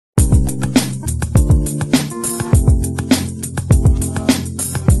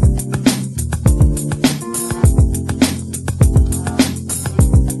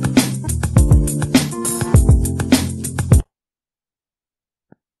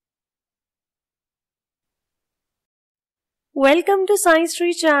Welcome to Science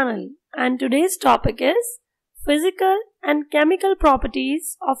Tree channel, and today's topic is physical and chemical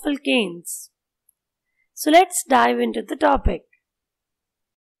properties of alkanes. So let's dive into the topic.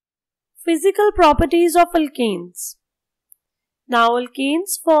 Physical properties of alkanes. Now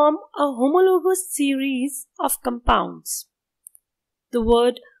alkanes form a homologous series of compounds. The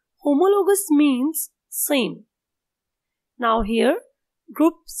word homologous means same. Now here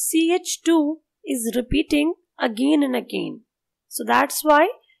group CH2 is repeating again and again. So that's why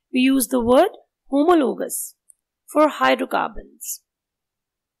we use the word homologous for hydrocarbons.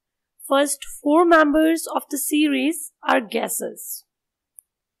 First four members of the series are gases: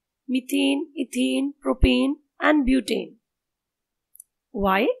 methane, ethane, propane and butane.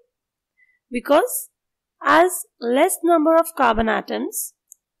 Why? Because as less number of carbon atoms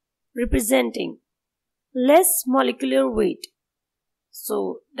representing less molecular weight.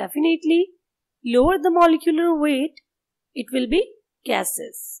 So definitely lower the molecular weight, it will be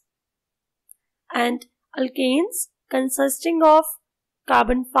gases. And alkanes consisting of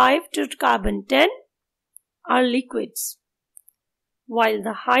carbon 5 to carbon 10 are liquids, while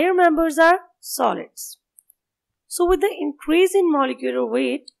the higher members are solids. So with the increase in molecular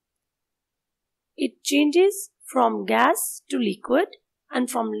weight, it changes from gas to liquid and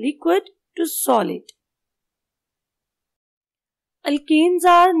from liquid to solid. Alkanes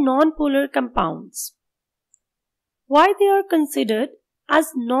are non-polar compounds. Why they are considered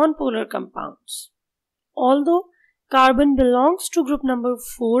as non-polar compounds? Although carbon belongs to group number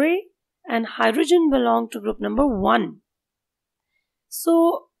 4A and hydrogen belongs to group number 1.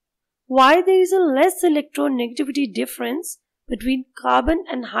 So, why there is a less electronegativity difference between carbon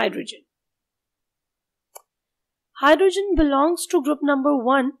and hydrogen? Hydrogen belongs to group number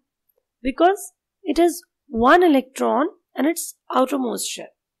 1 because it has one electron and its outermost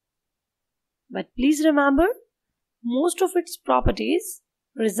shell. But please remember, most of its properties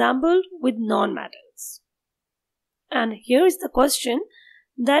resemble with nonmetals. And here is the question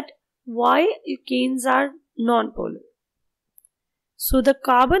that why alkanes are nonpolar. So the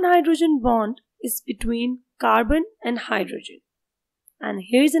carbon-hydrogen bond is between carbon and hydrogen. And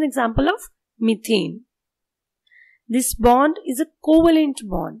here is an example of methane. This bond is a covalent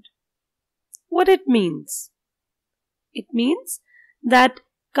bond. What it means? It means that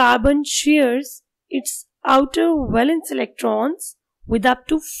carbon shares its outer valence electrons with up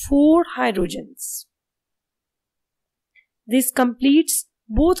to 4 hydrogens. This completes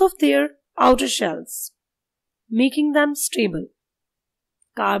both of their outer shells, making them stable.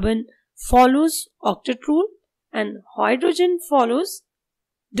 Carbon follows octet rule and hydrogen follows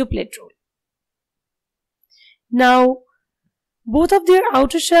duplet rule. Now, both of their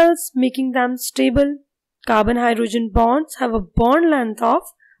outer shells making them stable, carbon-hydrogen bonds have a bond length of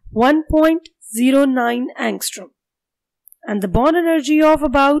 1.09 angstrom and the bond energy of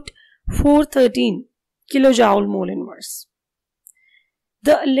about 413 kilojoule mole inverse.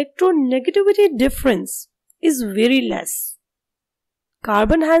 The electronegativity difference is very less.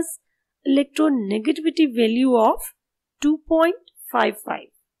 Carbon has electronegativity value of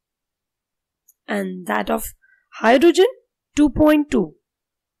 2.55 and that of hydrogen 2.2.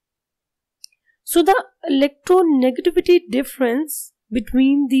 So the electronegativity difference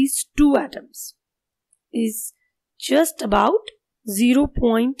between these two atoms is just about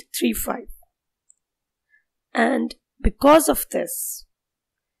 0.35. And because of this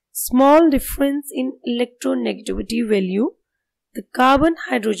small difference in electronegativity value, the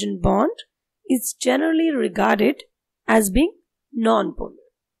carbon-hydrogen bond is generally regarded as being nonpolar.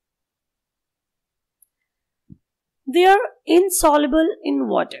 They are insoluble in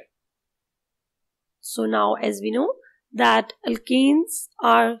water. So now as we know that alkanes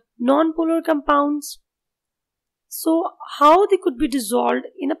are non-polar compounds, so how they could be dissolved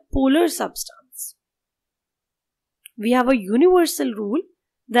in a polar substance? We have a universal rule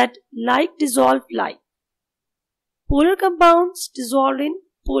that like dissolve like. Polar compounds dissolved in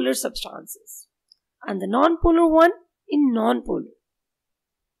polar substances and the non-polar one in non-polar.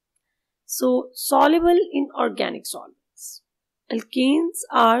 So soluble in organic solvents. Alkanes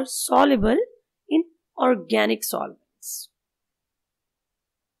are soluble in organic solvents.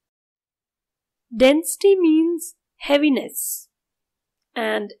 Density means heaviness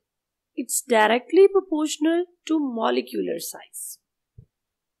and it's directly proportional to molecular size.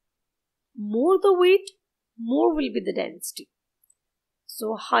 More the weight, more will be the density.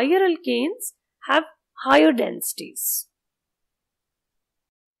 So higher alkanes have higher densities.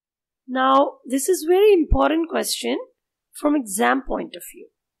 Now this is very important question from exam point of view.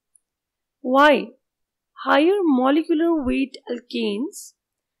 Why higher molecular weight alkanes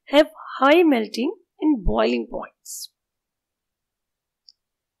have high melting and boiling points?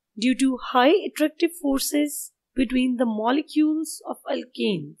 due to high attractive forces between the molecules of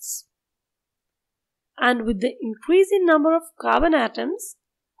alkanes. And with the increase in number of carbon atoms,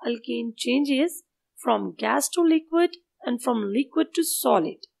 alkane changes from gas to liquid and from liquid to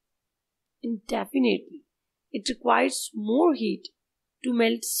solid. Indefinitely, it requires more heat to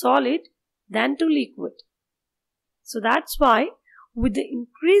melt solid than to liquid. So that's why with the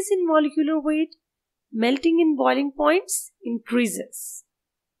increase in molecular weight, melting in boiling points increases.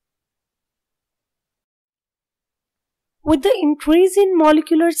 With the increase in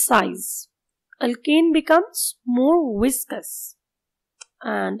molecular size, alkane becomes more viscous.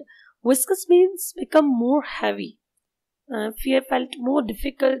 And viscous means become more heavy. Felt more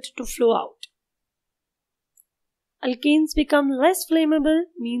difficult to flow out. Alkanes become less flammable,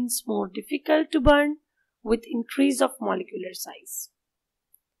 means more difficult to burn with increase of molecular size.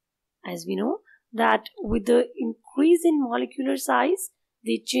 As we know that with the increase in molecular size,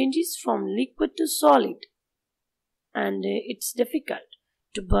 they changes from liquid to solid. And it's difficult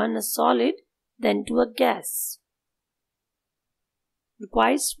to burn a solid than to a gas.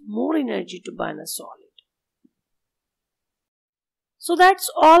 Requires more energy to burn a solid. So that's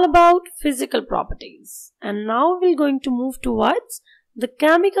all about physical properties. And now we're going to move towards the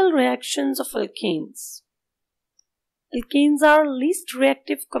chemical reactions of alkanes. Alkanes are least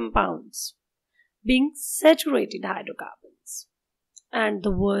reactive compounds, being saturated hydrocarbons. And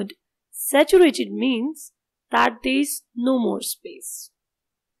the word saturated means that there is no more space.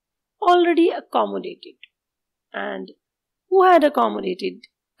 Already accommodated. And who had accommodated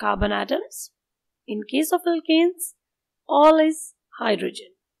carbon atoms? In case of alkanes, all is hydrogen.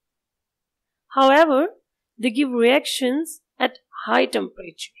 However, they give reactions at high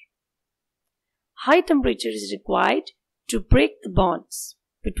temperature. High temperature is required to break the bonds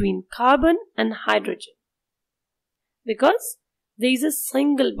between carbon and hydrogen because there is a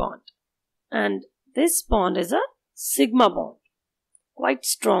single bond and this bond is a sigma bond, quite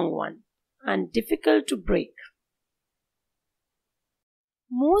strong one and difficult to break.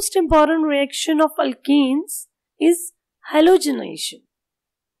 Most important reaction of alkanes is halogenation.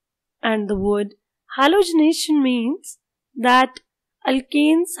 And the word halogenation means that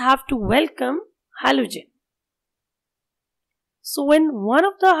alkanes have to welcome halogen. So when one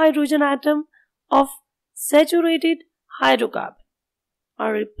of the hydrogen atom of saturated hydrocarbon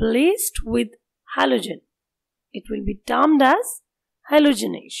are replaced with halogen, it will be termed as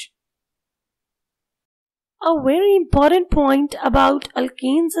halogenation. A very important point about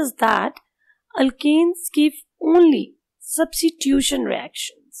alkanes is that alkanes give only substitution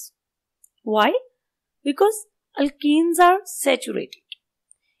reactions. Why? Because alkanes are saturated.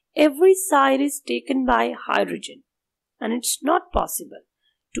 Every side is taken by hydrogen and it's not possible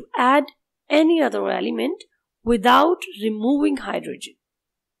to add any other element without removing hydrogen.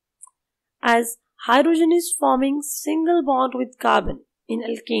 As hydrogen is forming single bond with carbon in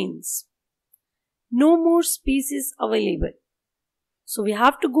alkanes, no more space is available. So we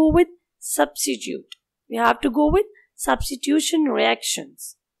have to go with substitute. We have to go with substitution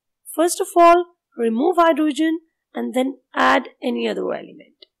reactions. First of all, remove hydrogen and then add any other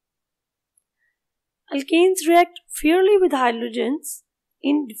element. Alkanes react fairly with halogens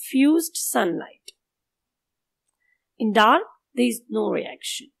in diffused sunlight. In dark, there is no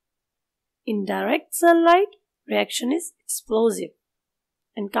reaction. In direct sunlight, reaction is explosive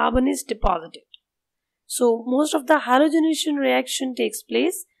and carbon is deposited. So most of the halogenation reaction takes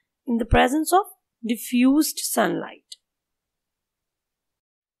place in the presence of diffused sunlight.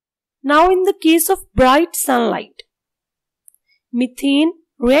 Now in the case of bright sunlight, methane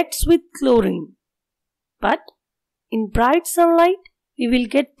reacts with chlorine. But in bright sunlight, we will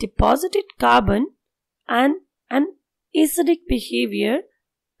get deposited carbon and an acidic behavior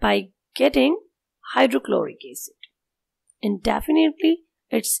by getting hydrochloric acid. And definitely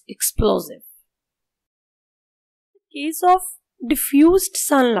it's explosive. In the case of diffused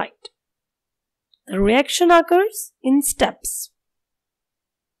sunlight, the reaction occurs in steps.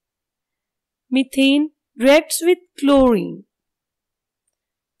 Methane reacts with chlorine.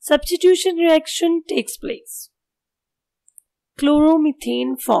 Substitution reaction takes place.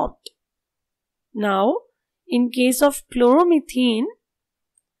 Chloromethane formed. Now, in case of chloromethane,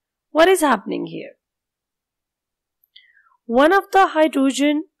 what is happening here? One of the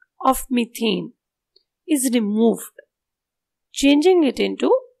hydrogen of methane is removed, changing it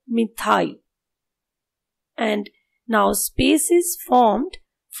into methyl. And now space is formed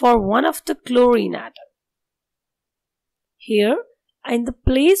for one of the chlorine atom. Here, in the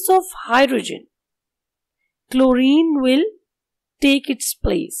place of hydrogen, chlorine will take its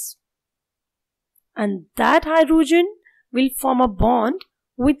place. And that hydrogen will form a bond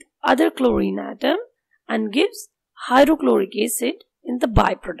with other chlorine atom and gives hydrochloric acid in the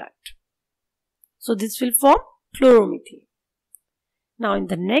byproduct. So this will form chloromethane. Now in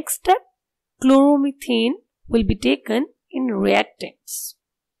the next step, chloromethane will be taken in reactants.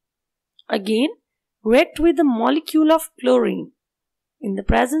 Again, react with the molecule of chlorine in the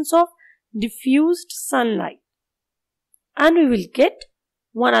presence of diffused sunlight, and we will get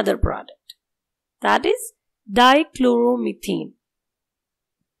one other product, that is dichloromethane.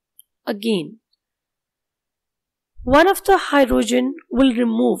 Again, one of the hydrogen will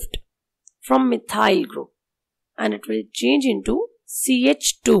removed from methyl group and it will change into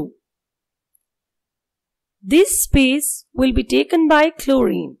CH2. This space will be taken by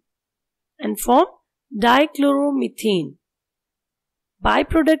chlorine and form dichloromethane.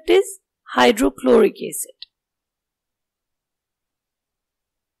 Byproduct is hydrochloric acid.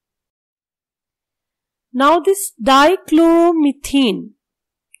 Now this dichloromethane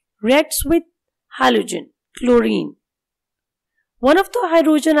reacts with halogen, chlorine. One of the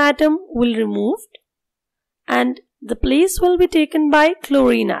hydrogen atom will removed and the place will be taken by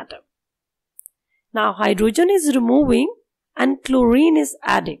chlorine atom. Now hydrogen is removing and chlorine is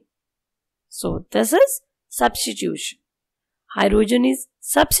adding. So this is substitution. Hydrogen is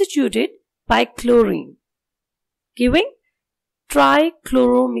substituted by chlorine, giving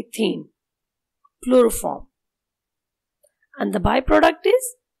trichloromethane, chloroform, and the byproduct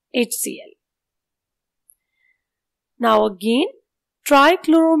is HCl. Now again,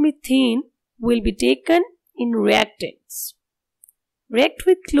 trichloromethane will be taken in reactants. React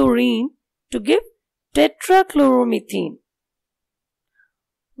with chlorine to give tetrachloromethane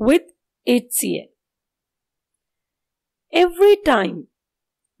with HCl. Every time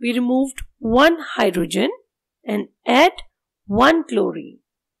we removed one hydrogen and add one chlorine.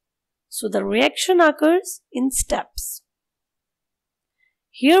 So the reaction occurs in steps.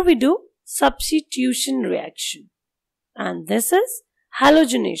 Here we do substitution reaction, and this is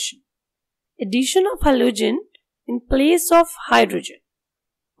halogenation. Addition of halogen in place of hydrogen.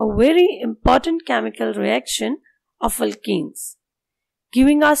 A very important chemical reaction of alkanes,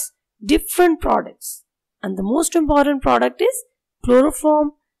 giving us different products. And the most important product is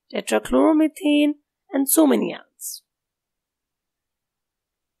chloroform, tetrachloromethane, and so many others.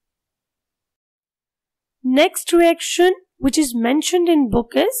 Next reaction which is mentioned in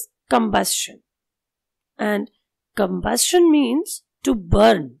book is combustion. And combustion means to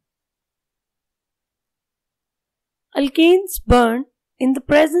burn. Alkanes burn in the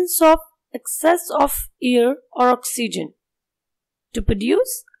presence of excess of air or oxygen to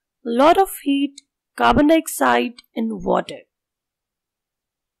produce a lot of heat, carbon dioxide and water.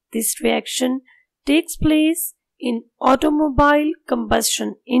 This reaction takes place in automobile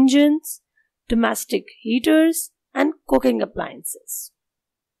combustion engines, domestic heaters and cooking appliances.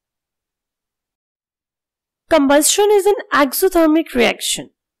 Combustion is an exothermic reaction.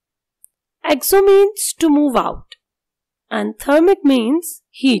 Exo means to move out and thermic means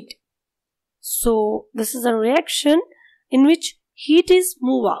heat. So this is a reaction in which heat is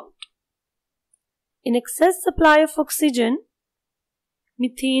moved out. In excess supply of oxygen,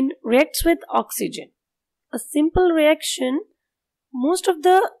 methane reacts with oxygen. A simple reaction, most of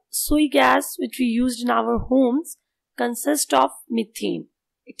the soy gas which we used in our homes consists of methane.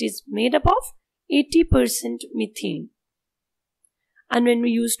 It is made up of 80% methane. And when we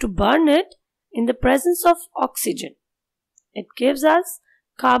used to burn it in the presence of oxygen, it gives us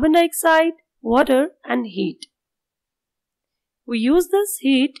carbon dioxide, water and heat. We use this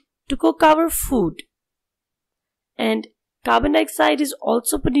heat to cook our food. And carbon dioxide is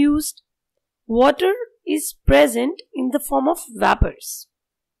also produced. Water is present in the form of vapors.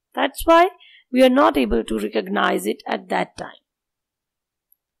 That's why we are not able to recognize it at that time.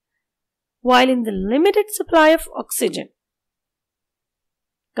 While in the limited supply of oxygen,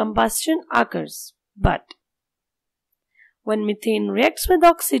 combustion occurs. But when methane reacts with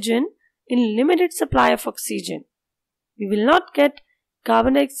oxygen in limited supply of oxygen, we will not get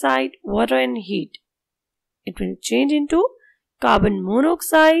carbon dioxide, water and heat. It will change into carbon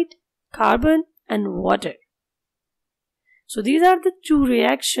monoxide, carbon and water. So these are the two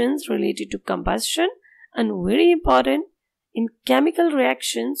reactions related to combustion and very important in chemical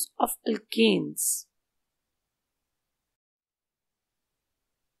reactions of alkanes.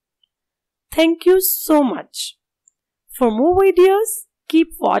 Thank you so much. For more videos,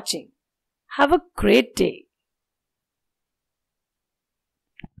 keep watching. Have a great day.